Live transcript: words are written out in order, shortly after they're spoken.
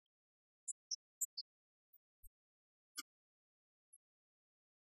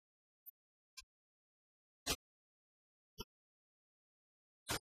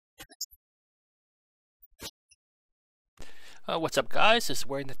What's up, guys? This is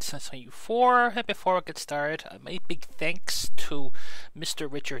Where the 4, and before I get started, a big thanks to Mr.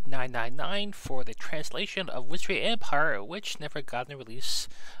 Richard999 for the translation of Wizardry Empire, which never got a release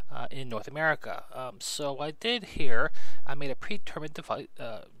in North America. So I did here, I made a predetermined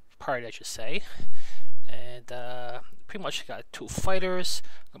party, I should say, and pretty much got 2 fighters,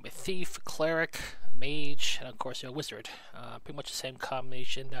 a thief, a cleric, a mage, and of course a wizard. Pretty much the same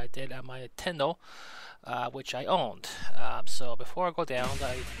combination that I did on my Nintendo, which I owned. So before I go down,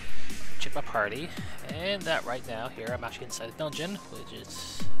 I check my party, and right now here I'm actually inside a dungeon, which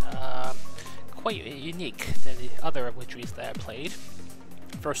is quite unique than the other wizardries that I played.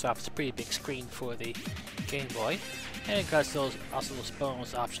 First off, it's a pretty big screen for the Game Boy, and it got those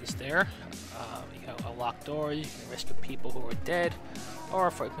bonus options there. You know, a locked door, you can rescue people who are dead, or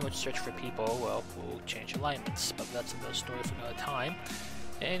for pretty much search for people who change alignments, but that's another story for another time.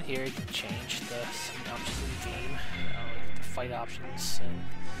 And here you can change some options in the game, the fight options,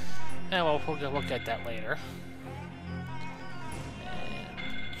 and we'll get that later. And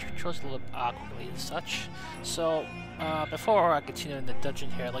it chose a little awkwardly and such. So before I continue in the dungeon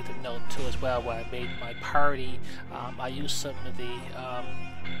here, I'd like to note too as well when I made my party, I used some of the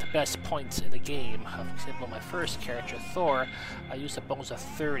best points in the game. For example, my first character, Thor, I used a bonus of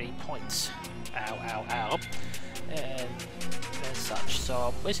 30 points. Ow, ow, ow. And such.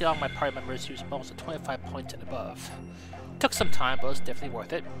 So basically all my party members use a bonus of 25 points and above. Took some time, but it's definitely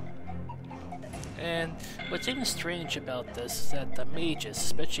worth it. And what's even strange about this is that the mages,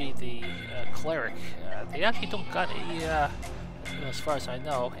 especially the cleric, they actually don't got any, as far as I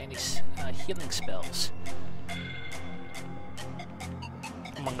know, any healing spells.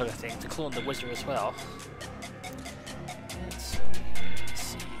 Among other things, including the wizard as well. And so, let's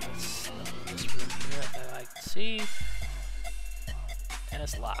see, this room here that I can see. And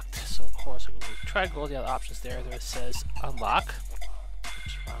it's locked, so of course I'm going to try to go to the other options there. There it says unlock.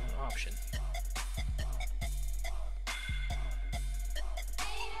 Oops, wrong option.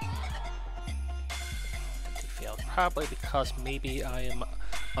 It failed, probably because maybe I am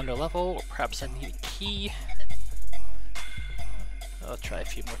under level, or perhaps I need a key. I'll try a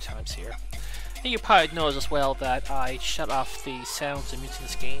few more times here. And you probably notice as well that I shut off the sounds and music in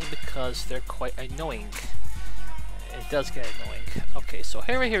this game because they're quite annoying. It does get annoying. Okay, so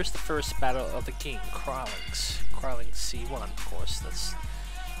here's the first battle of the game, Crawlings C1, of course. That's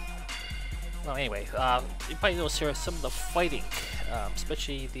well. Anyway, you probably notice here some of the fighting,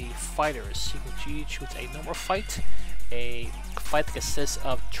 especially the fighters. You can choose a normal fight, a fight that consists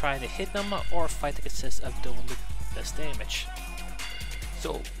of trying to hit them, or a fight that consists of doing the best damage.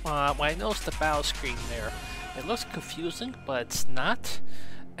 So when I noticed the battle screen there, it looks confusing, but it's not.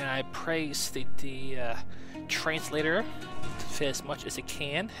 And I praise the translator to fit as much as it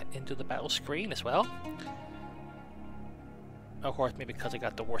can into the battle screen as well. Of course, maybe because I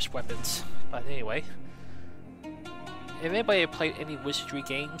got the worst weapons. But anyway, if anybody played any Wizardry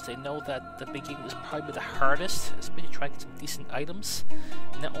games, they know that the beginning is probably the hardest, especially trying to get some decent items.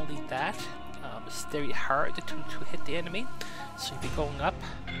 And not only that, it's very hard to hit the enemy. So you'll be going up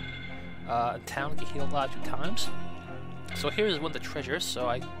town, get healed a lot of times. So here's one of the treasures. So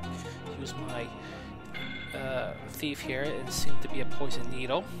I use my thief here. It seemed to be a poison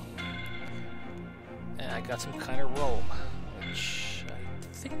needle, and I got some kind of robe, which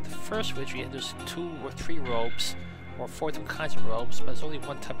I think the first wizardry there's 2 or 3 robes, or 4 different kinds of robes, but there's only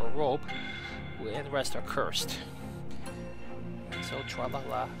one type of robe, and the rest are cursed. So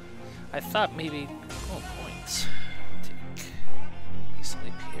tra-la-la. I thought maybe points. Easily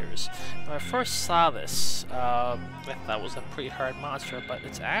appears. When I first saw this, I thought it was a pretty hard monster, but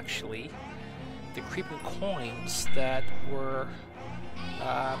it's actually the creeping coins that were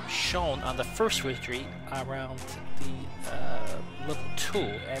shown on the first wizardry around the level 2,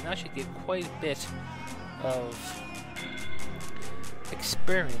 and actually get quite a bit of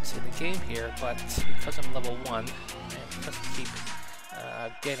experience in the game here. But because I'm level 1, and because I keep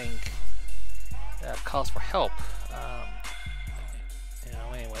getting calls for help,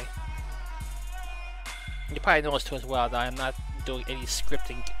 anyway, you probably noticed too as well that I'm not doing any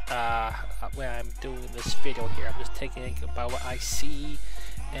scripting when I'm doing this video here. I'm just taking about what I see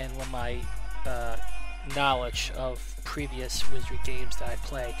and what my knowledge of previous Wizardry games that I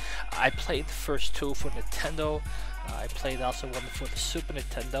play. I played the first 2 for Nintendo. I played also one for the Super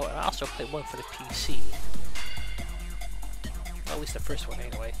Nintendo, and I also played one for the PC. At least the first one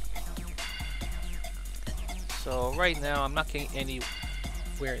anyway. So right now I'm not getting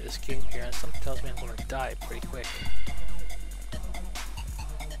anywhere in this game here, and something tells me I'm going to die pretty quick.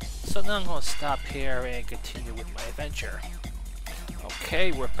 So now I'm going to stop here and continue with my adventure.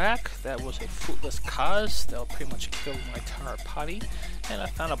 Okay, we're back. That was a fruitless cause. That'll pretty much kill my entire party. And I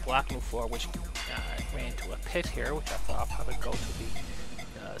found a black loot floor, which I ran into a pit here, which I thought I'd probably go to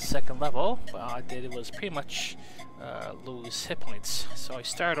the second level. But all I did was pretty much lose hit points. So I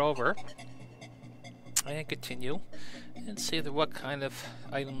start over and continue and see what kind of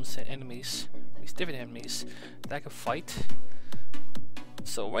items and enemies, at least different enemies, that I can fight.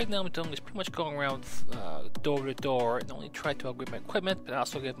 So right now I'm doing is pretty much going around door to door and only try to upgrade my equipment, but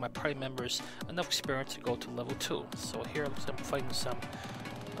also give my party members enough experience to go to level 2. So here it looks like I'm fighting some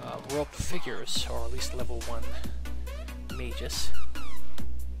roped figures, or at least level 1 mages.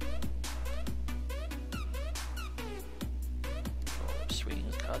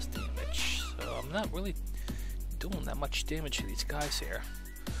 Readings cause damage, so I'm not really doing that much damage to these guys here.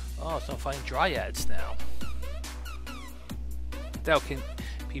 Oh, so I'm fighting dryads now. That can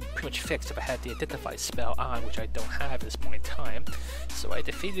be pretty much fixed if I had the identify spell on, which I don't have at this point in time. So I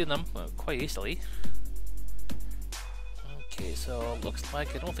defeated them quite easily. Okay, so looks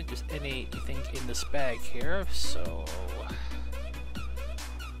like I don't think there's anything in this bag here, so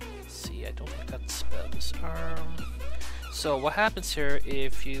let's see, I don't think I got the spell disarm. So what happens here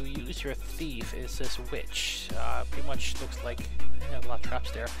if you use your thief is this witch. Pretty much looks like a lot of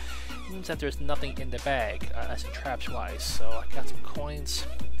traps there. It means that there's nothing in the bag as in traps wise. So I got some coins,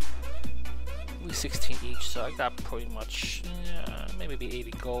 at least 16 each. So I got pretty much maybe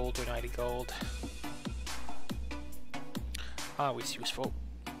 80 gold or 90 gold. Always useful.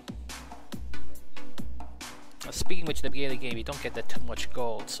 Speaking of which, in the beginning of the game, you don't get that too much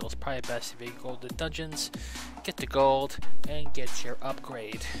gold, so it's probably best if you go to the dungeons, get the gold, and get your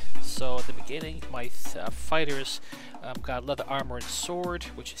upgrade. So at the beginning, my fighters got leather armor and sword,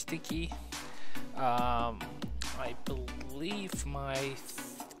 which is stinky. I believe my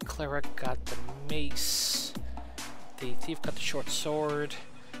cleric got the mace, the thief got the short sword,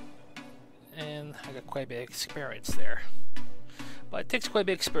 and I got quite a bit of experience there. But it takes quite a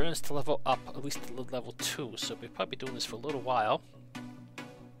bit of experience to level up, at least to level 2, so we'll probably be doing this for a little while.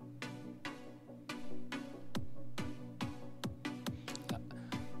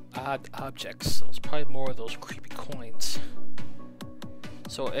 Odd objects, so it's probably more of those creepy coins.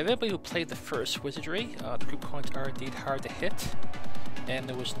 So everybody who played the first Wizardry, the creepy coins are indeed hard to hit, and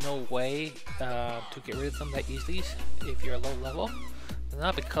there was no way to get rid of them that easily if you're low level.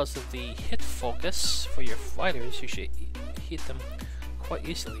 Not because of the hit focus for your fighters, you should hit them quite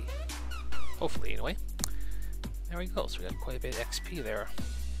easily. Hopefully, anyway. There we go, so we got quite a bit of XP there.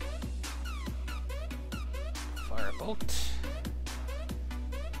 Firebolt.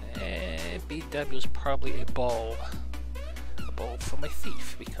 And BW is probably a bow. A bow for my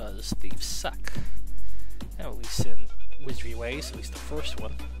thief, because thieves suck. At least in Wizardry ways, at least the first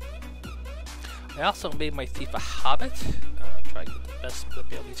one. I also made my thief a hobbit. Try to get the best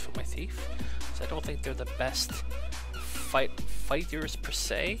abilities for my thief. So I don't think they're the best fighters per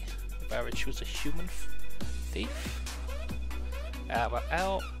se. If I would choose a human thief. Ow,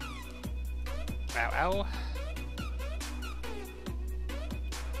 ow. Ow, ow.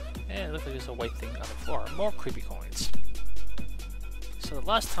 And it looks like there's a white thing on the floor. More creepy coins. So the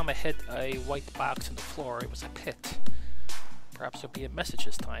last time I hit a white box on the floor, it was a pit. Perhaps there'll be a message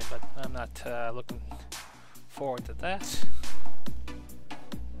this time, but I'm not looking forward to that.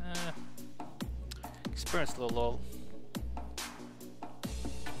 Experience a little low.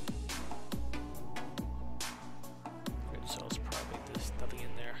 Good, so it's probably there's nothing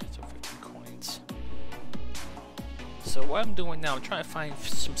in there. So 15 coins. So what I'm doing now, I'm trying to find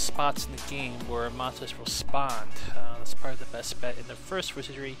some spots in the game where monsters will spawn. That's probably the best bet. In the first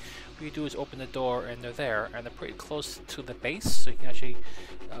Wizardry, what you do is open the door and they're there, and they're pretty close to the base, so you can actually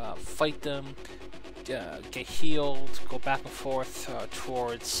fight them, get healed, go back and forth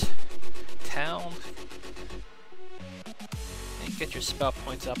towards town, and get your spell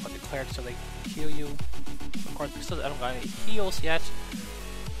points up on the cleric so they can heal you. Of course, because I don't got any heals yet,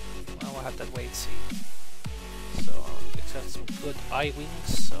 well, we'll have to wait and see. So, it's got some good eye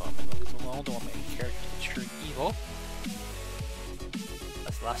wings, so I'm gonna leave them alone. Don't want my characters to turn evil.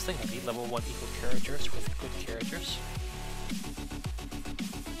 That's the last thing. I need level 1 evil characters with good characters.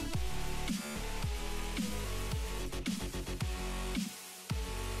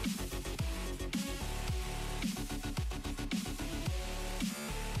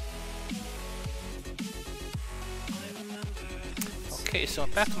 Okay, so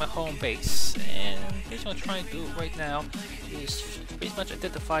I'm back to my home base, and basically what I'm trying to do right now is pretty much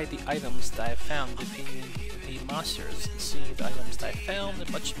identify the items that I found defeating the monsters. See, the items that I found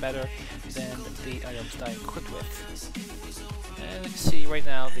are much better than the items that I equipped with. And you can see right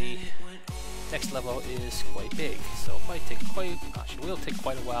now the next level is quite big, so it might take actually will take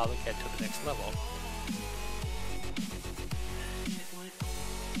quite a while to get to the next level.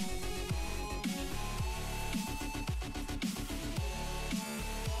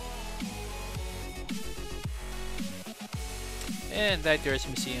 And that there's a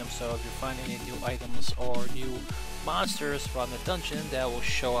museum, so if you find any new items or new monsters from the dungeon, that will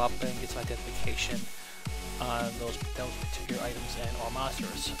show up and get some identification on those particular items and or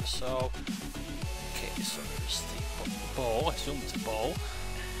monsters. So, okay, so there's the bow. I assume it's a bow.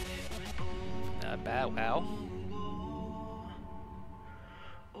 Not bad. Wow.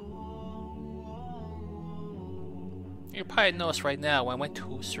 You probably noticed right now when I went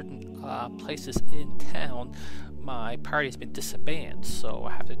to certain places in town, my party's been disbanded, so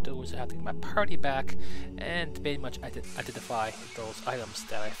what I have to do is I have to get my party back and pretty much identify those items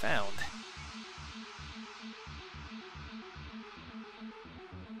that I found.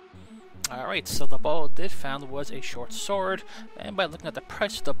 Alright, so the ball I did found was a short sword, and by looking at the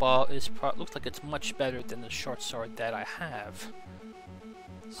price of the ball, it looks like it's much better than the short sword that I have.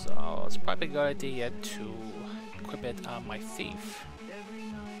 So it's probably a good idea to equip it on my thief.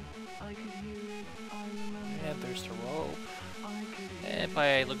 And there's the robe. And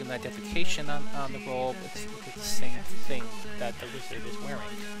by looking at the identification on the robe, it's the same thing that the wizard is wearing.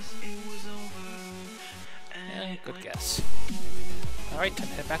 And good guess. Alright, time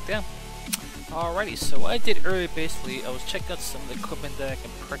to head back down. Alrighty, so what I did earlier basically, I was checking out some of the equipment that I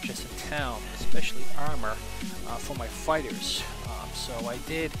can purchase in town, especially armor for my fighters. So I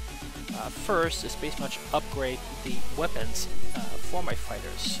did first is basically much upgrade the weapons for my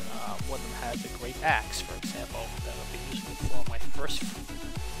fighters. One of them has a great axe, for example, that I'll be using for my first,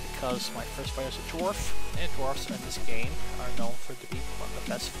 because my first fighters are dwarf, and dwarfs in this game are known for to be one of the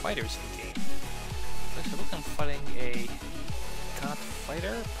best fighters in the game. So look, I'm fighting a god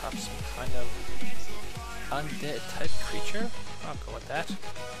fighter, perhaps some kind of undead type creature. I'll go with that.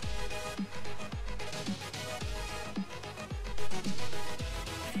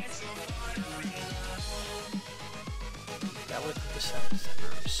 That would be the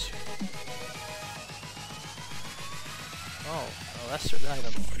suburbs. Oh, well, that's certain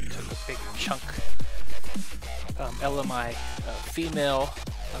item. Took a big chunk out of my female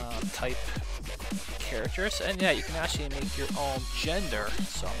type characters, and yeah, you can actually make your own gender,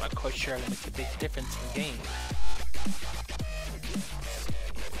 so I'm not quite sure how to make a big difference in the game.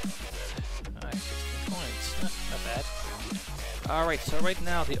 Alright, 15 coins, not bad. Alright, so right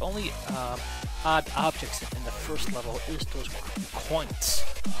now the only odd objects in the first level is those coins.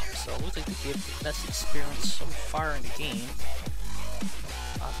 So it looks like they gave the best experience so far in the game.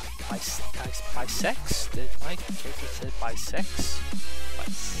 By sex? Did my character say by sex? By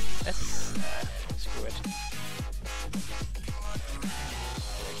sex? Screw it.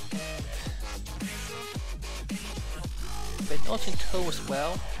 But noticing too as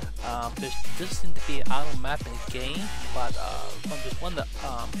well, there doesn't seem to be an auto map in the game, but there's one of the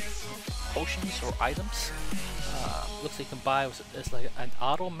potions or items looks like you can buy as like an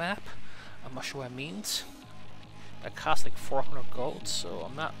auto map. I'm not sure what it means. That costs like 400 gold, so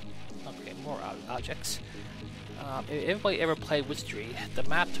I'm not getting more objects. If everybody ever played Wizardry, the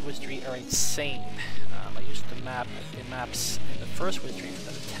maps to Wizardry are insane. I used the maps in the first Wizardry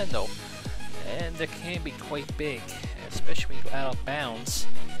for the Nintendo, and they can be quite big, especially when you go out of bounds.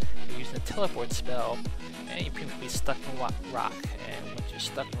 You're using a teleport spell, and you're pretty much be stuck in rock. And once you're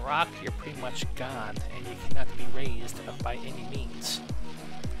stuck in rock, you're pretty much gone, and you cannot be raised by any means.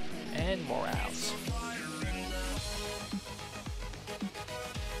 And morals.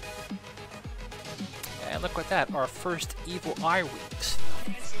 And look at that, our first evil eye weeks.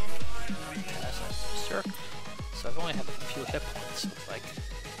 So I've only have a few hit points, looks like.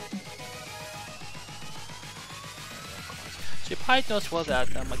 So you probably notice well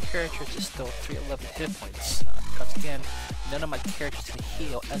that my characters is still 311 hit points, because again, none of my characters can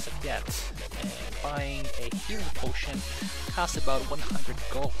heal as of yet. And buying a healing potion costs about 100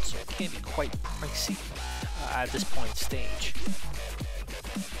 gold, so it can be quite pricey at this point stage.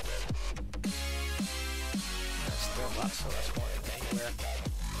 So that's more than anywhere.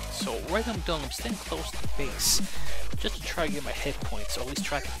 So right now I'm staying close to the base, just to try to get my hit points, or at least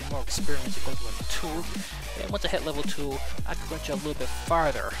try to get more experience to go to level 2. And once I hit level 2, I can branch out a little bit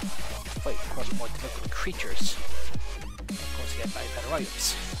farther, fight of course more difficult creatures, and of course get better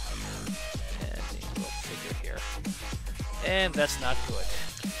items. And a little figure here. And that's not good.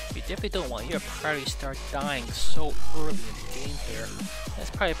 You definitely don't want your party start dying so early in the game here.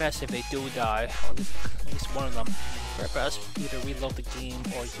 It's probably best if they do die, or at least one of them. Perhaps either reload the game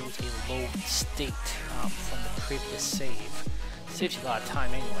or use a load state from the previous save. Saves you a lot of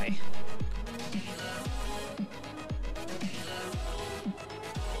time anyway.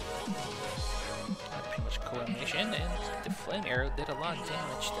 Pretty much coordination, and the flame arrow did a lot of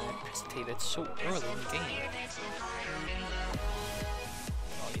damage that I anticipated so early in the game.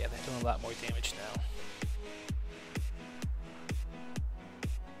 Oh yeah, they're doing a lot more damage now.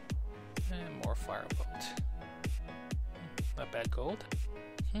 And more firebolt. Not bad gold.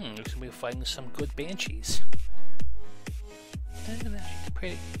 Looks like we're fighting some good banshees. And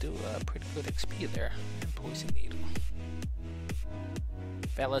actually do pretty good XP there. And poison needle.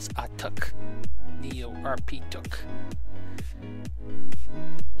 Velas Atuk. Neo RP took.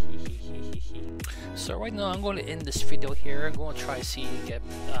 So right now I'm going to end this video here. I'm going to try to see get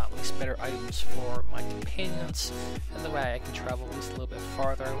at least better items for my companions, and the way I can travel at least a little bit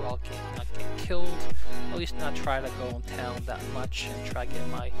farther while not getting killed. At least not try to go in town that much and try to get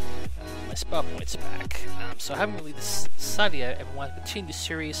my my spell points back. So I haven't really decided yet if I want to continue the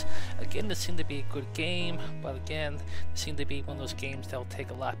series. Again, this seemed to be a good game, but again, this seemed to be one of those games that will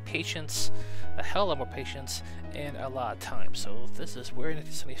take a lot of patience, a hell of a lot more patience, and a lot of time. So this is Weird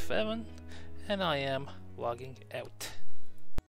 1977, and I am logging out.